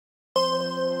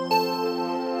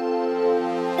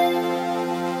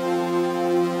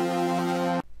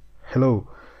Hello,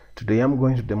 today I'm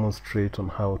going to demonstrate on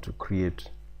how to create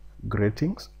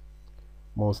gratings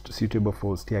most suitable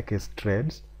for staircase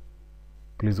treads.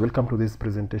 Please welcome to this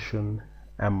presentation.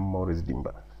 I'm Maurice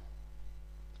Dimba.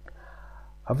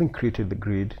 Having created the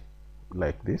grid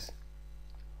like this,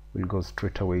 we'll go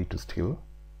straight away to still.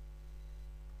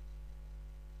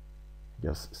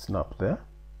 Just snap there,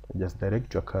 just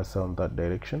direct your cursor on that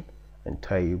direction and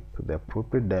type the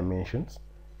appropriate dimensions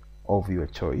of your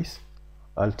choice.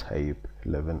 I'll type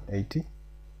 1180.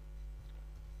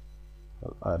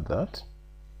 I'll add that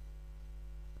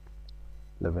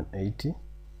 1180,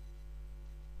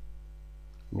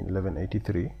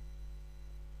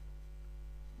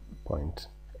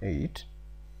 1183.8.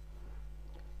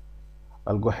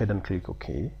 I'll go ahead and click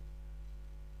OK.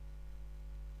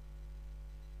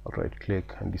 I'll right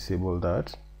click and disable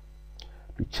that.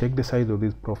 To check the size of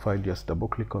this profile, just double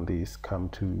click on this, come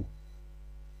to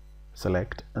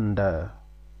select under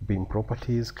beam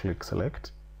properties, click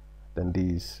select, then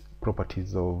these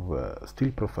properties of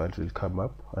steel profiles will come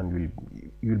up and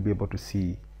you'll be able to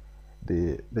see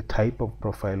the type of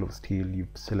profile of steel you've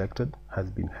selected has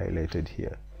been highlighted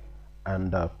here.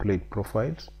 And plate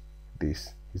profiles,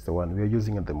 this is the one we are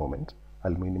using at the moment.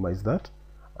 I'll minimize that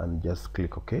and just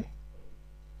click OK.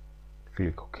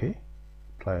 Click OK,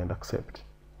 apply and accept.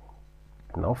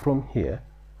 Now from here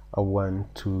I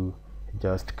want to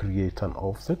just create an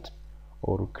offset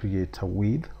or create a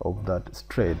width of that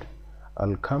thread.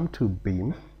 I'll come to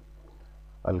beam,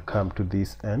 I'll come to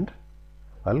this end,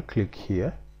 I'll click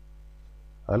here,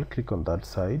 I'll click on that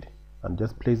side and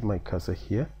just place my cursor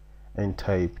here and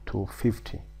type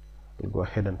 250. I'll go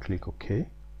ahead and click OK.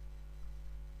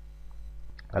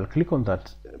 I'll click on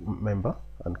that member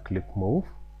and click move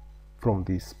from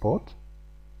this spot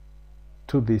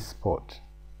to this spot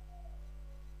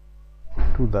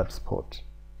to that spot.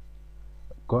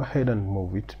 Go ahead and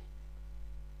move it,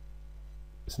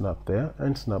 snap there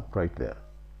and snap right there.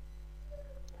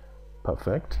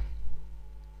 Perfect.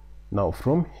 Now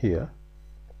from here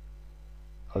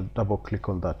I'll double click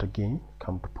on that again,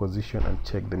 come to position and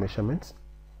check the measurements.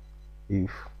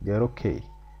 If they're okay,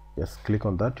 just click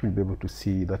on that. You'll be able to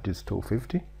see that is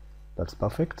 250. That's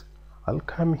perfect. I'll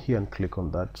come here and click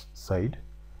on that side,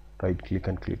 right click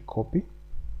and click copy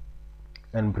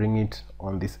and bring it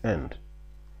on this end.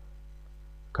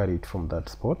 Carry it from that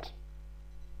spot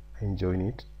and join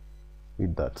it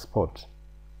with that spot.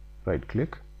 Right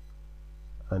click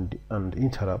and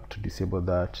interrupt to disable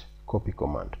that copy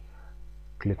command.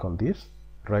 Click on this,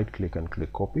 right click and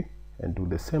click copy and do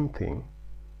the same thing.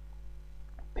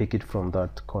 Pick it from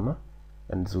that corner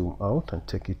and zoom out and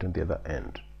take it on the other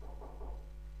end.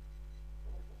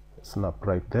 Snap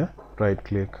right there, right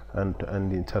click and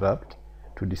interrupt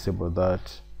to disable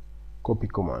that copy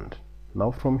command.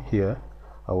 Now from here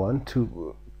I want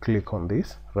to click on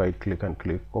this, right click and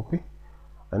click copy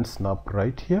and snap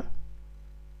right here,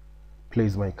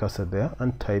 place my cursor there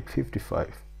and type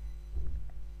 55.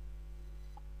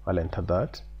 I'll enter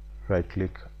that, right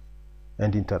click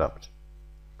and interrupt.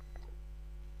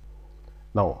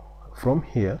 Now from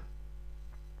here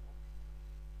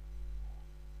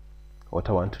what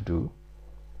I want to do,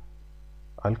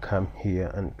 I'll come here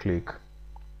and click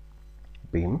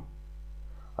beam.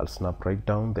 I'll snap right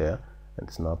down there and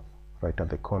snap right at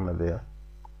the corner there.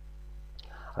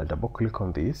 I'll double click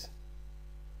on this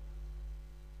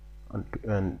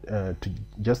and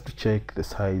just to check the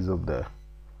size of the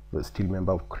steel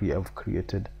member I've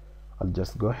created, I'll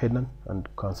just go ahead and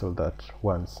cancel that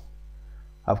once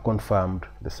I've confirmed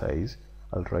the size.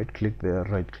 I'll right click there,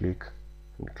 right click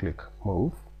and click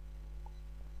move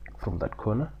from that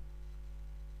corner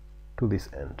to this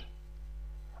end.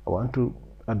 I want to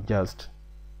adjust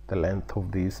the length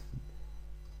of this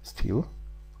steel.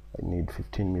 I need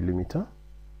 15 millimeter.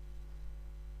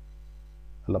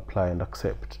 I'll apply and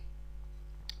accept.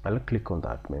 I'll click on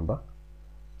that member,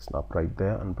 snap right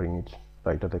there and bring it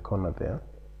right at the corner there.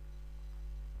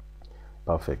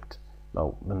 Perfect.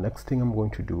 Now the next thing I'm going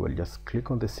to do, I'll just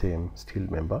click on the same steel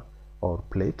member or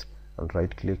plate and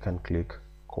right click and click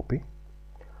copy.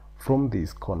 From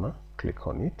this corner, click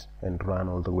on it and run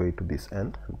all the way to this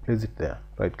end and place it there.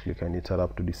 Right click and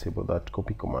interrupt to disable that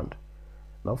copy command.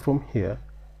 Now from here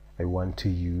I want to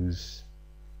use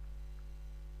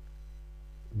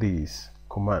this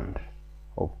command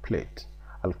of plate.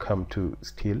 I'll come to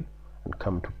steel and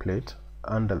come to plate.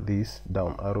 Under this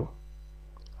down arrow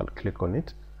I'll click on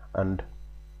it and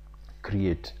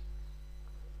create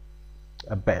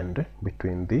a band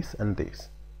between this and this.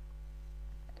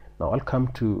 Now I'll come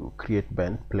to create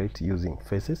band plate using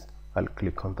faces. I'll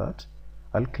click on that.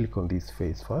 I'll click on this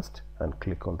face first and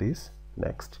click on this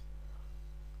next.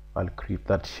 I'll create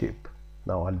that shape.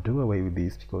 Now I'll do away with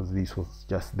this because this was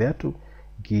just there to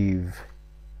give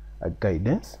a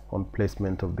guidance on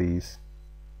placement of this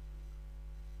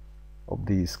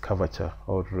curvature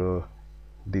or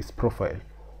this profile.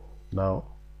 Now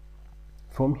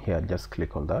from here, just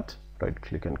click on that, right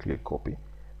click and click copy,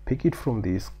 pick it from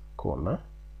this corner,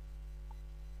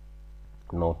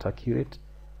 not accurate,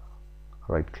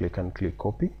 right click and click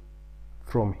copy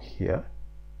from here,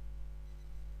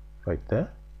 right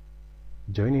there,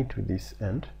 join it with this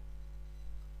end,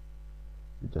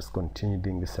 just continue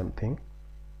doing the same thing,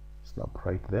 snap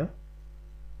right there,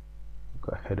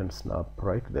 go ahead and snap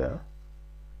right there,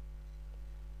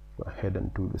 go ahead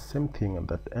and do the same thing at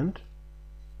that end.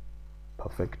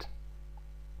 Perfect.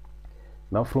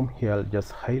 Now from here, I'll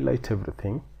just highlight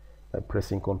everything by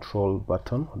pressing Ctrl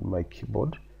button on my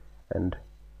keyboard and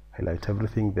highlight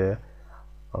everything there.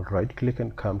 I'll right click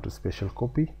and come to special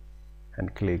copy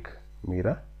and click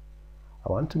mirror.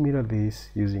 I want to mirror this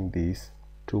using these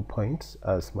 2 points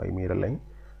as my mirror line.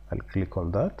 I'll click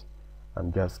on that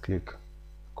and just click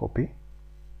copy,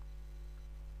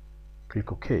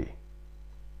 click OK.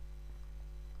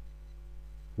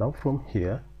 Now from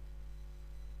here,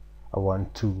 I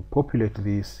want to populate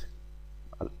this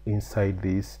inside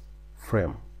this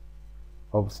frame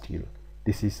of steel.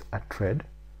 This is a thread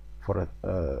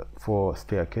for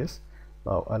staircase.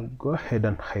 Now I'll go ahead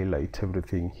and highlight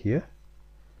everything here.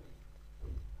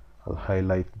 I'll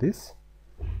highlight this,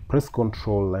 press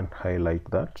Ctrl and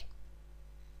highlight that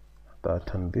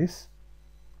and this.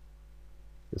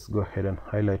 Just go ahead and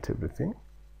highlight everything,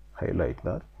 highlight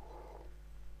that.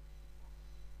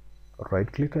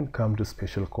 Right click and come to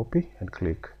special copy and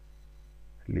click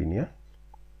linear,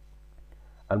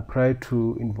 and prior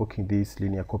to invoking this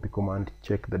linear copy command,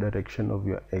 check the direction of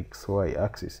your XY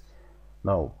axis.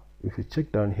 Now if you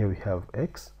check down here, we have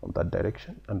X on that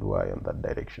direction and Y on that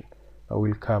direction. Now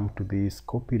we'll come to this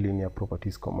copy linear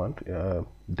properties command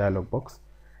dialog box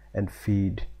and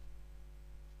feed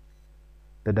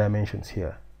the dimensions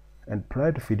here, and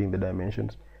prior to feeding the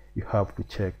dimensions, you have to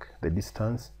check the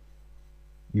distance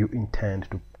you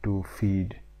intend to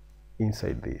feed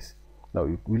inside this. Now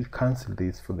you will cancel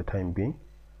this for the time being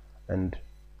and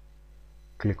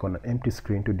click on an empty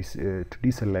screen to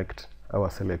deselect our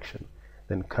selection.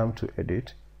 Then come to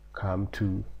edit, come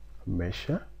to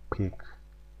measure, pick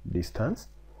distance.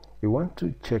 We want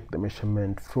to check the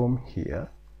measurement from here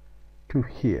to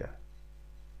here,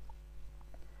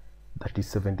 that is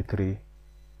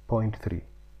 73.3.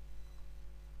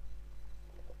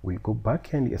 We'll go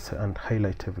back and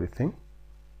highlight everything.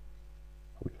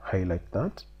 We'll highlight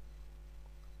that,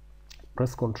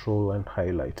 press Ctrl and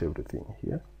highlight everything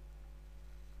here,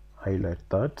 highlight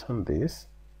that and this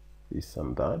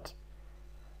and that.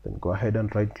 Then go ahead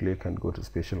and right click and go to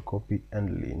special copy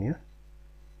and linear.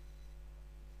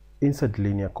 Insert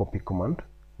linear copy command.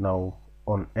 Now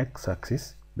on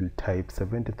x-axis we'll type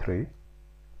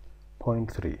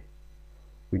 73.3.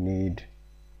 we need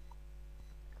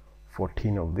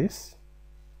 14 of this,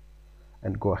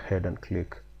 and go ahead and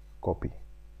click copy.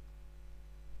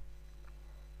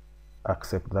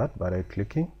 Accept that by right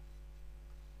clicking,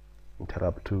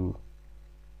 interrupt to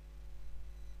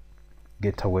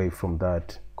get away from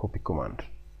that copy command.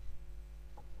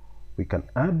 We can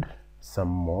add some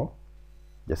more,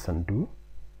 just undo,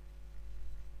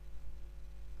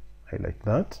 highlight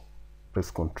that,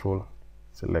 press Ctrl,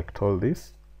 select all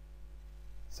this,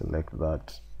 select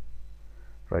that,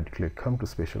 right click, come to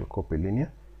special copy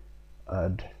linear,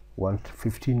 add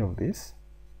 115 of this.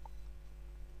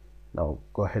 Now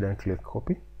go ahead and click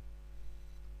copy,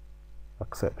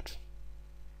 accept.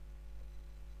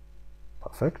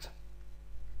 Perfect.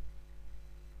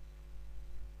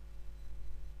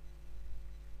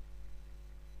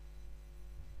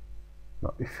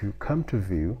 Now if you come to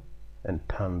view and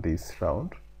turn this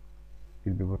round,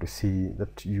 you'll be able to see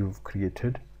that you've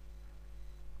created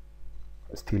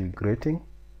a steel grating.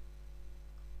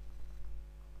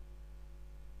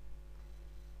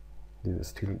 This is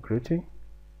steel grating.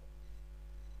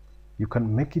 You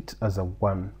can make it as a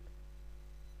one.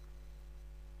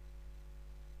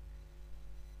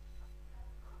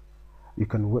 You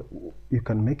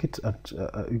can make it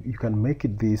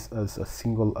this as a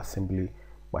single assembly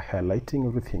by highlighting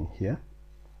everything here.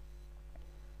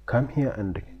 Come here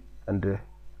and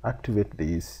activate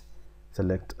this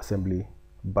select assembly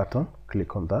button,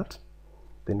 click on that,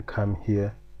 then come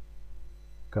here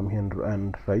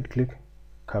and right click,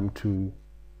 come to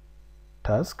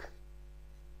task,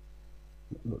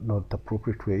 not the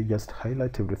appropriate way, just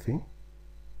highlight everything.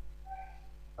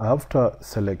 After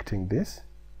selecting this,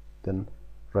 then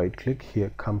right click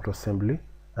here, come to assembly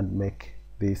and make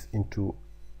this into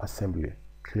assembly.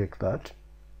 Click that.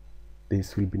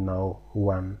 This will be now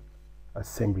one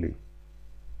assembly.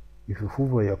 If you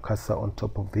hover your cursor on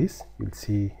top of this, you'll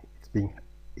see it's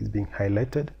being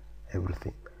highlighted,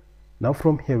 everything. Now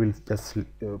from here, we'll just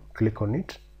click on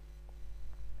it,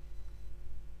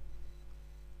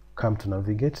 come to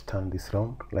navigate, turn this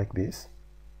round like this.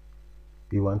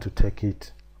 We want to take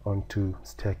it onto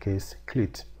staircase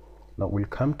clit. Now we'll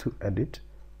come to edit,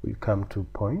 we'll come to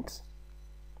points,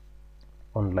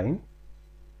 online,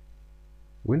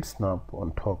 we'll snap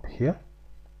on top here,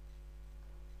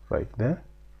 right there,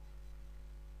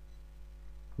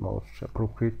 most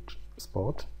appropriate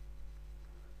spot.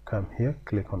 Come here,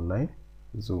 click on line,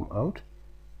 zoom out,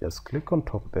 just click on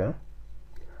top there,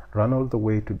 run all the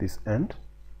way to this end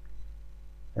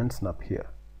and snap here.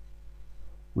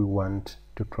 We want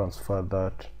to transfer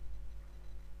that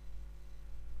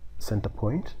center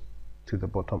point to the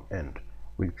bottom end.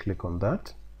 We'll click on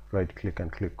that, right click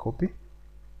and click copy.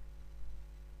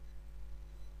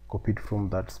 Copy it from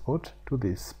that spot to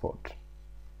this spot.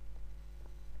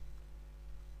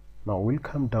 Now we'll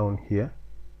come down here.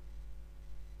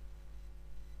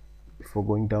 Before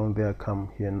going down there, come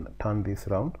here and turn this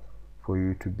round for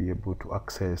you to be able to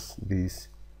access this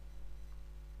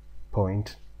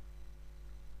point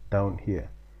down here.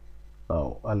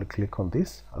 Now I'll click on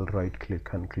this, I'll right click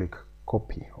and click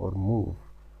copy or move.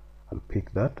 I'll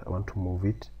pick that, I want to move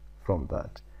it from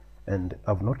that. And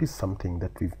I've noticed something,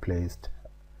 that we've placed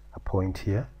a point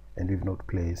here and we've not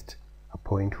placed a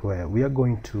point where we are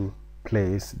going to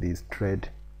place this thread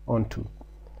onto.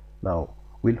 Now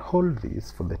we'll hold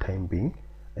this for the time being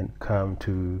and come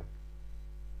to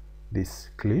this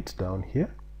clit down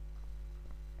here.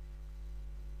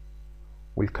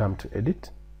 We'll come to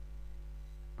edit,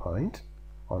 point,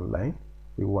 online.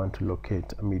 We want to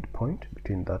locate a midpoint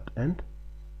between that end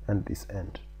and this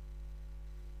end.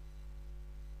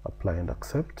 Apply and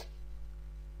accept.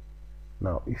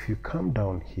 Now if you come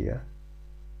down here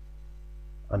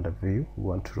under view, we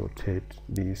want to rotate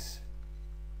this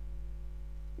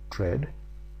thread,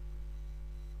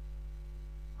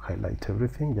 highlight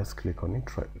everything, just click on it,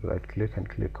 right click and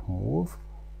click move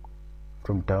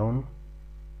from down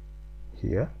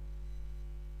here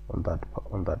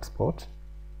on that spot.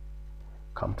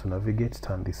 Come to navigate,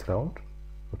 turn this round,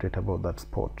 rotate about that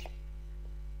spot,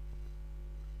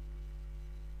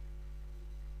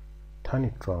 turn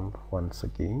it round once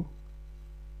again,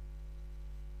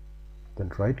 then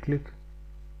right click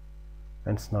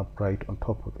and snap right on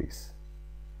top of this.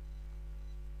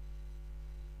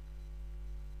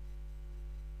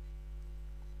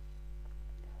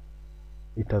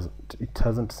 It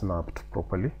hasn't snapped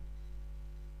properly.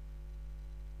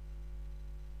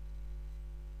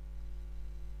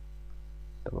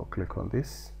 Double click on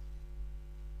this.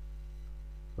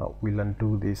 Now we'll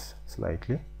undo this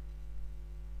slightly.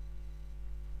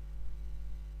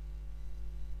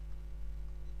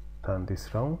 Turn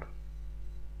this round.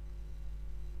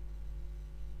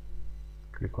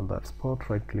 Click on that spot,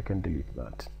 right click and delete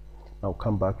that. Now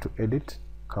come back to edit,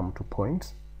 come to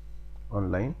points,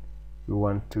 online. We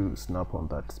want to snap on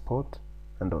that spot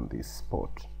and on this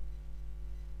spot.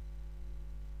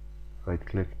 Right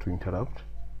click to interrupt.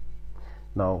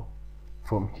 Now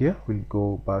from here we'll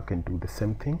go back and do the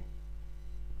same thing.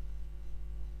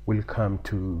 We'll come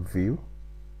to view,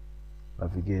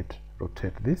 navigate,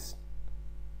 rotate this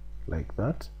like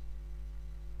that.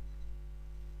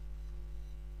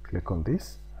 Click on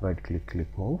this, right click,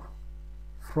 click move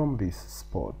from this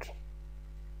spot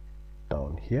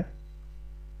down here.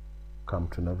 Come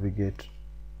to navigate,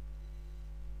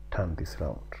 turn this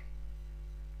round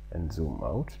and zoom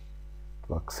out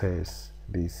to access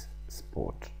this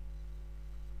spot.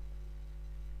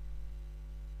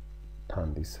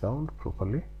 Turn this round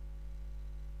properly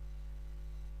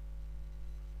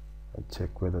and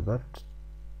check whether that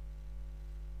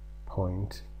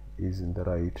point is in the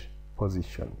right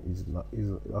position, is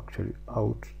actually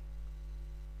out,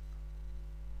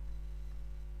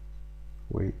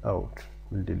 way out.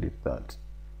 We'll delete that.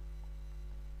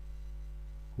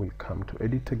 We'll come to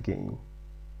edit again.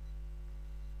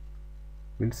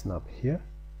 We'll snap here,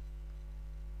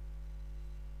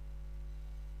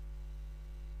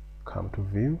 come to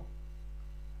view,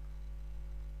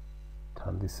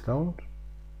 turn this round,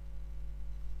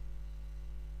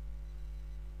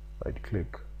 right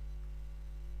click,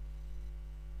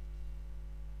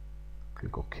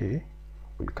 click OK.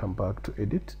 We'll come back to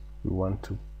edit. We want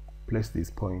to place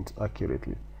these points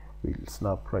accurately. We'll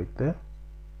snap right there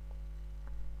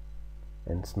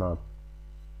and snap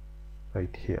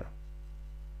right here.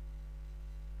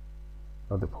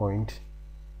 Now the point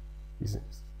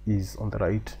is on the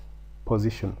right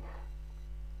position.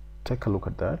 take a look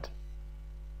at that,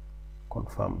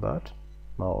 confirm that.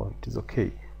 Now it is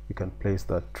okay. We can place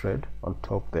that thread on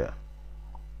top there.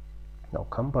 Now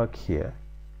come back here,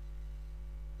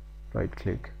 right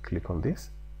click, click on this,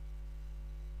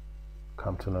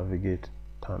 come to navigate,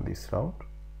 turn this round,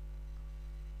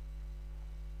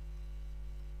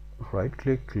 right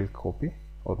click, click copy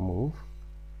or move,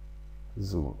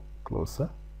 zoom closer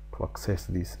to access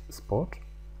this spot,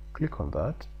 click on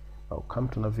that. Now come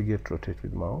to navigate, rotate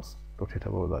with mouse, rotate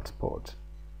above that spot,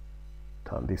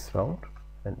 turn this round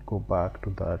and go back to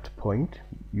that point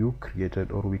you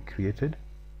created or we created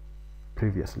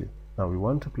previously. Now we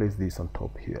want to place this on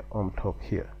top here,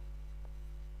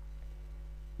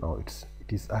 Now it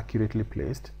is accurately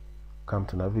placed. Come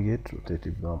to navigate, rotate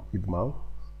it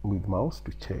with mouse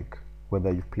to check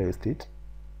whether you've placed it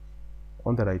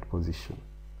on the right position.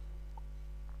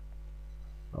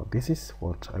 Now this is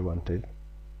what I wanted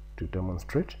to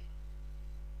demonstrate.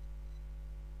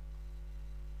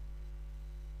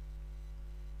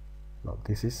 Now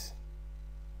this is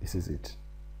it.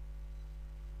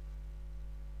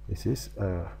 This is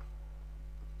a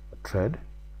thread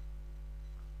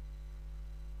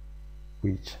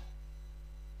which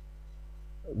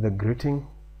the grating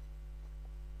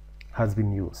has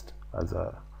been used as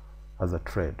a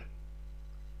thread.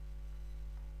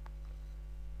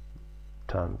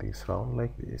 Turn this round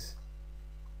like this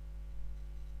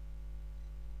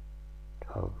to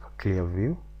have a clear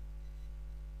view.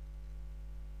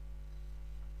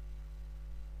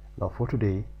 Now for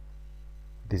today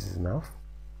this is enough,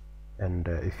 and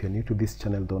if you're new to this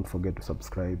channel, don't forget to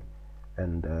subscribe,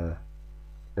 and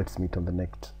let's meet on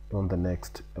the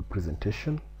next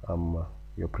presentation. I'm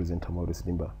your presenter, Maurice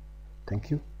Dimba.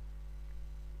 Thank you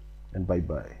and bye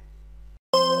bye.